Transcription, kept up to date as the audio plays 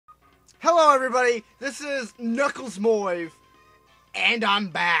Hello everybody, this is Knuckles Moive, and I'm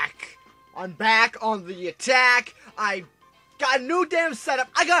back. I'm back on the attack. I got a new damn setup.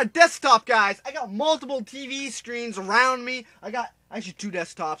 I got a desktop, guys. I got multiple TV screens around me. I got actually 2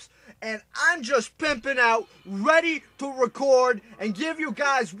 desktops, and I'm just pimping out, ready to record and give you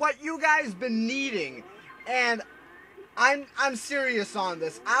guys what you guys been needing. And I'm serious on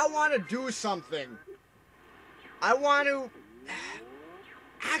this. I want to do something. I want to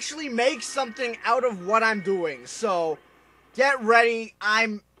actually make something out of what I'm doing. So, get ready.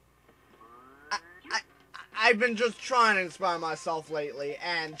 I've been just trying to inspire myself lately,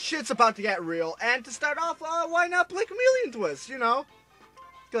 and shit's about to get real. And to start off, why not play Chameleon Twist, you know?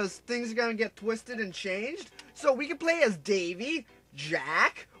 Because things are gonna get twisted and changed. So we can play as Davy,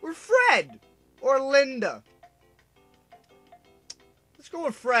 Jack, or Fred, or Linda. Let's go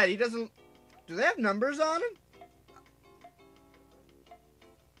with Fred. He doesn't... Do they have numbers on him?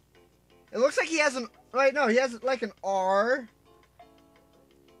 It looks like he has an... Right, no, he has like an R.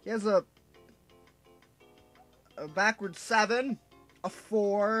 He has a backward 7, a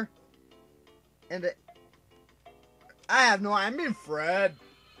 4, and a... I have no... I mean Fred.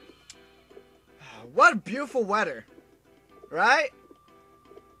 What a beautiful weather. Right?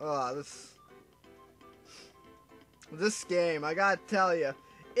 Oh, this game, I gotta tell you.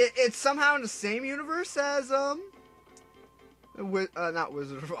 It's somehow in the same universe as, not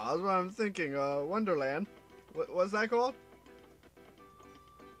Wizard of Oz, what I'm thinking, Wonderland. What's that called?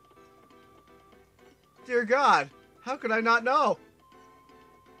 Dear God, how could I not know?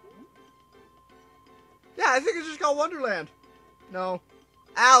 Yeah, I think it's just called Wonderland. No,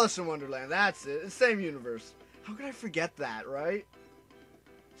 Alice in Wonderland, that's it. It's the same universe. How could I forget that, right?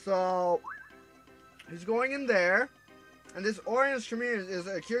 So, he's going in there, and this orange chameleon is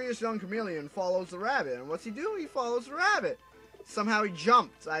a curious young chameleon, follows the rabbit. And what's he do? He follows the rabbit. Somehow he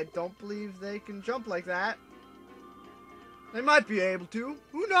jumped. I don't believe they can jump like that. They might be able to.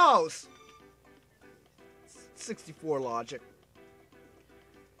 Who knows? 64 logic.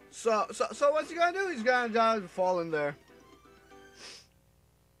 So what's he gonna do? He's gonna fall in there.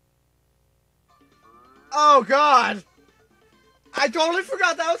 Oh God! I totally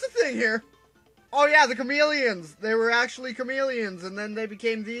forgot that was a thing here. Oh yeah, the chameleons. They were actually chameleons, and then they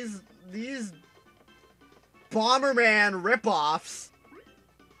became these Bomberman ripoffs.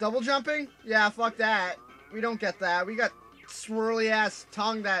 Double jumping? Yeah, fuck that. We don't get that. We got swirly ass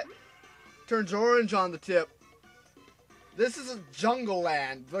tongue that turns orange on the tip. This is a jungle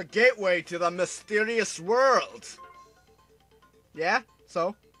land, the gateway to the mysterious world. Yeah?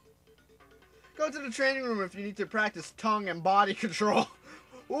 So? Go to the training room if you need to practice tongue and body control.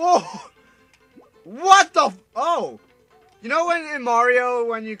 Whoa! What the oh! You know when in Mario,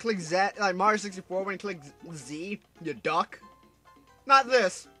 when you click Z, like Mario 64, when you click Z, you duck? Not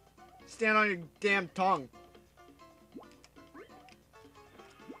this. Stand on your damn tongue.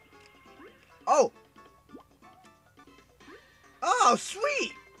 Oh! Oh,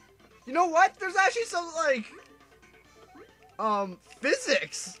 sweet! You know what? There's actually some, like,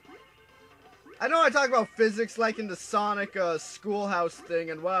 physics. I know I talk about physics like in the Sonic, schoolhouse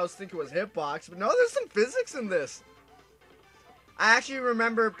thing, and what I was thinking was hitbox, but no, there's some physics in this. I actually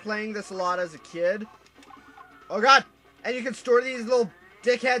remember playing this a lot as a kid. Oh God! And you can store these little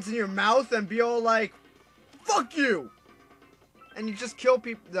dickheads in your mouth and be all like, fuck you! And you just kill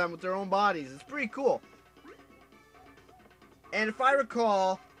them with their own bodies. It's pretty cool. And if I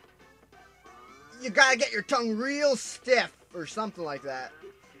recall, you gotta get your tongue real stiff or something like that.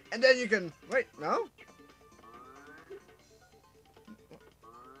 And then you can, wait, no?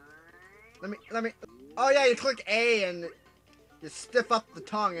 Let me, oh yeah, you click A and you stiff up the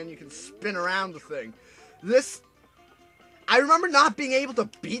tongue and you can spin around the thing. I remember not being able to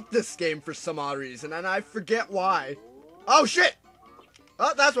beat this game for some odd reason, and I forget why. Oh shit!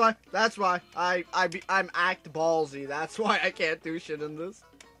 Oh, that's why. That's why. I'm act ballsy. That's why I can't do shit in this.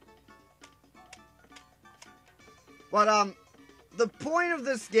 But, the point of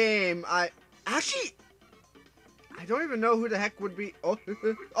this game, I don't even know who the heck would be. Oh,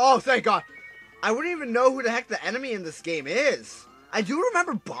 oh, thank God. I wouldn't even know who the heck the enemy in this game is. I do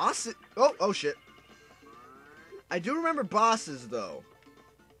remember bosses. Oh shit. I do remember bosses, though.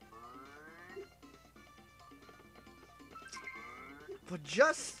 But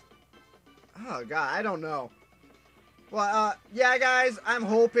just... Oh, God, I don't know. Well, yeah, guys, I'm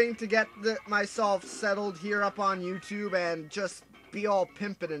hoping to get myself settled here up on YouTube and just be all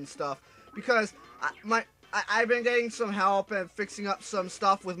pimping and stuff. Because I've been getting some help and fixing up some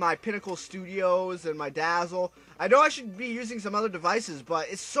stuff with my Pinnacle Studios and my Dazzle. I know I should be using some other devices, but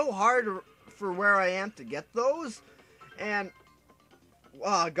it's so hard for where I am to get those. And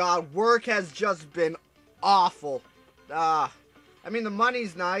Oh god, work has just been awful. I mean, the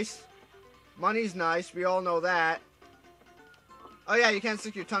money's nice. Money's nice, we all know that. Oh yeah, you can't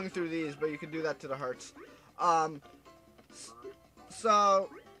stick your tongue through these, but you can do that to the hearts. So,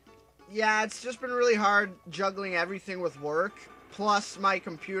 yeah, it's just been really hard juggling everything with work. Plus, my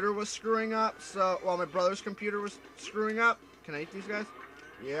computer was screwing up, so... Well, my brother's computer was screwing up. Can I eat these guys?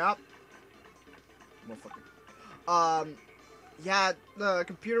 Yep. Motherfucker. Yeah, the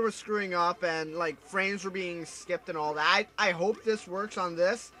computer was screwing up, and, like, frames were being skipped and all that. I hope this works on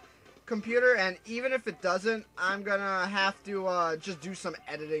this computer, and even if it doesn't, I'm gonna have to, just do some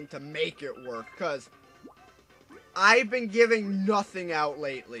editing to make it work, because I've been giving nothing out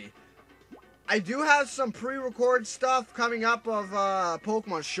lately. I do have some pre-record stuff coming up of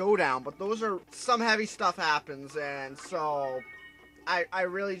Pokemon Showdown, but those are some heavy stuff happens, and so I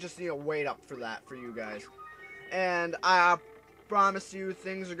really just need to wait up for that for you guys. And I promise you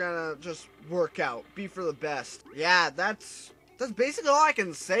things are gonna just work out, be for the best. Yeah, that's basically all I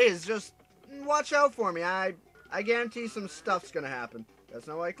can say is just watch out for me. I guarantee some stuff's gonna happen. That's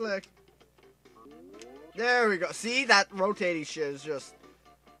not why I click. There we go. See, that rotating shit is just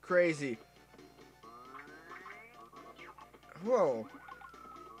crazy. Whoa.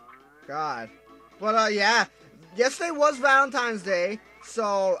 God. But, yeah. Yesterday was Valentine's Day,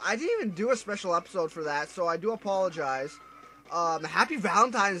 so I didn't even do a special episode for that, so I do apologize. Happy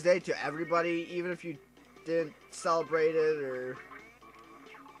Valentine's Day to everybody, even if you didn't celebrate it or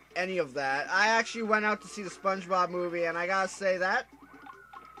any of that. I actually went out to see the SpongeBob movie, and I gotta say that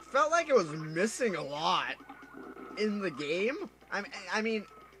felt like it was missing a lot in the game. I mean,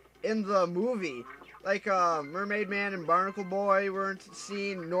 in the movie. Like, Mermaid Man and Barnacle Boy weren't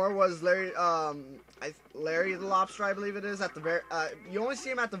seen, nor was Larry, Larry the Lobster, I believe it is, at the very, you only see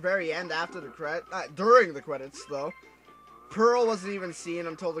him at the very end after the during the credits, though. Pearl wasn't even seen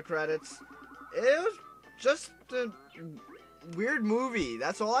until the credits. It was just a weird movie,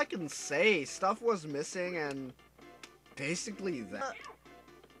 that's all I can say. Stuff was missing, and basically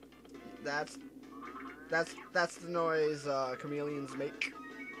that's the noise, chameleons make.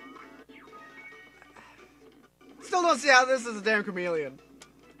 Still don't see how this is a damn chameleon.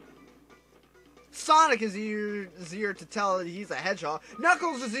 Sonic is easier to tell that he's a hedgehog.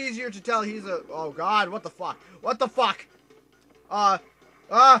 Knuckles is easier to tell he's a... Oh god, what the fuck? What the fuck? Oh.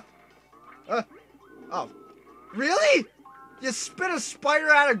 Really? You spit a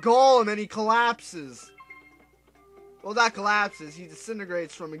spider at a goal and then he collapses. Well, not collapses, he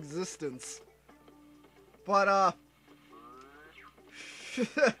disintegrates from existence. But,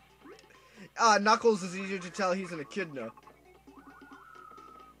 Knuckles is easier to tell he's an echidna.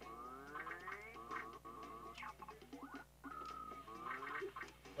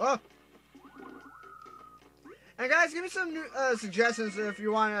 Oh! And guys, give me some new, suggestions if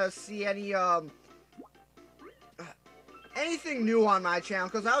you want to see any, anything new on my channel,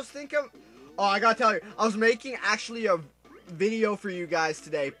 because I was thinking... Oh, I gotta tell you, I was making actually a video for you guys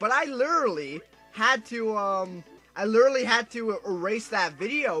today, but I literally had to, erase that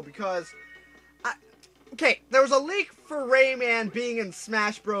video because... Okay, there was a leak for Rayman being in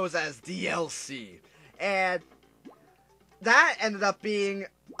Smash Bros. As DLC, and that ended up being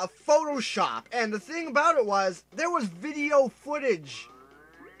a Photoshop, and the thing about it was, there was video footage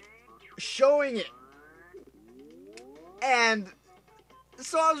showing it, and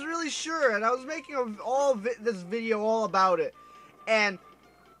so I was really sure, and I was making this video all about it, and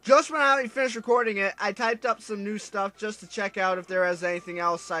just when I finished recording it, I typed up some new stuff just to check out if there was anything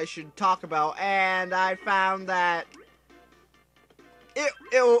else I should talk about, and I found that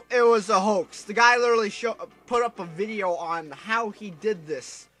it was a hoax. The guy literally put up a video on how he did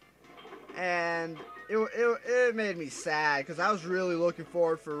this, and it made me sad, because I was really looking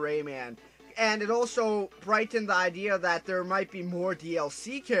forward for Rayman. And it also brightened the idea that there might be more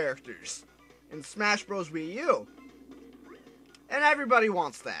DLC characters in Smash Bros. Wii U. And everybody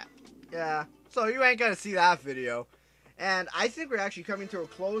wants that. Yeah. So you ain't gonna see that video. And I think we're actually coming to a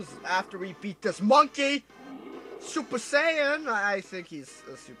close after we beat this monkey. Super Saiyan. I think he's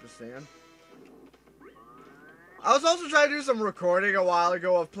a Super Saiyan. I was also trying to do some recording a while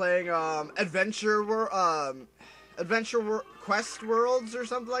ago of playing Adventure Quest Worlds or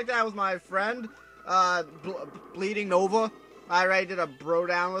something like that with my friend, Bleeding Nova. I already did a bro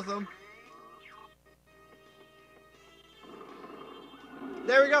down with him.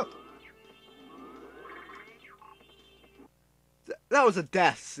 There we go. That was a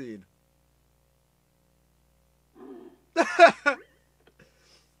death scene.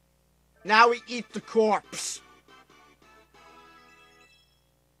 Now we eat the corpse.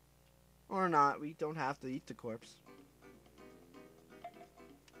 Or not, we don't have to eat the corpse.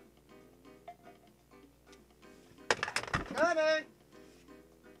 Honey!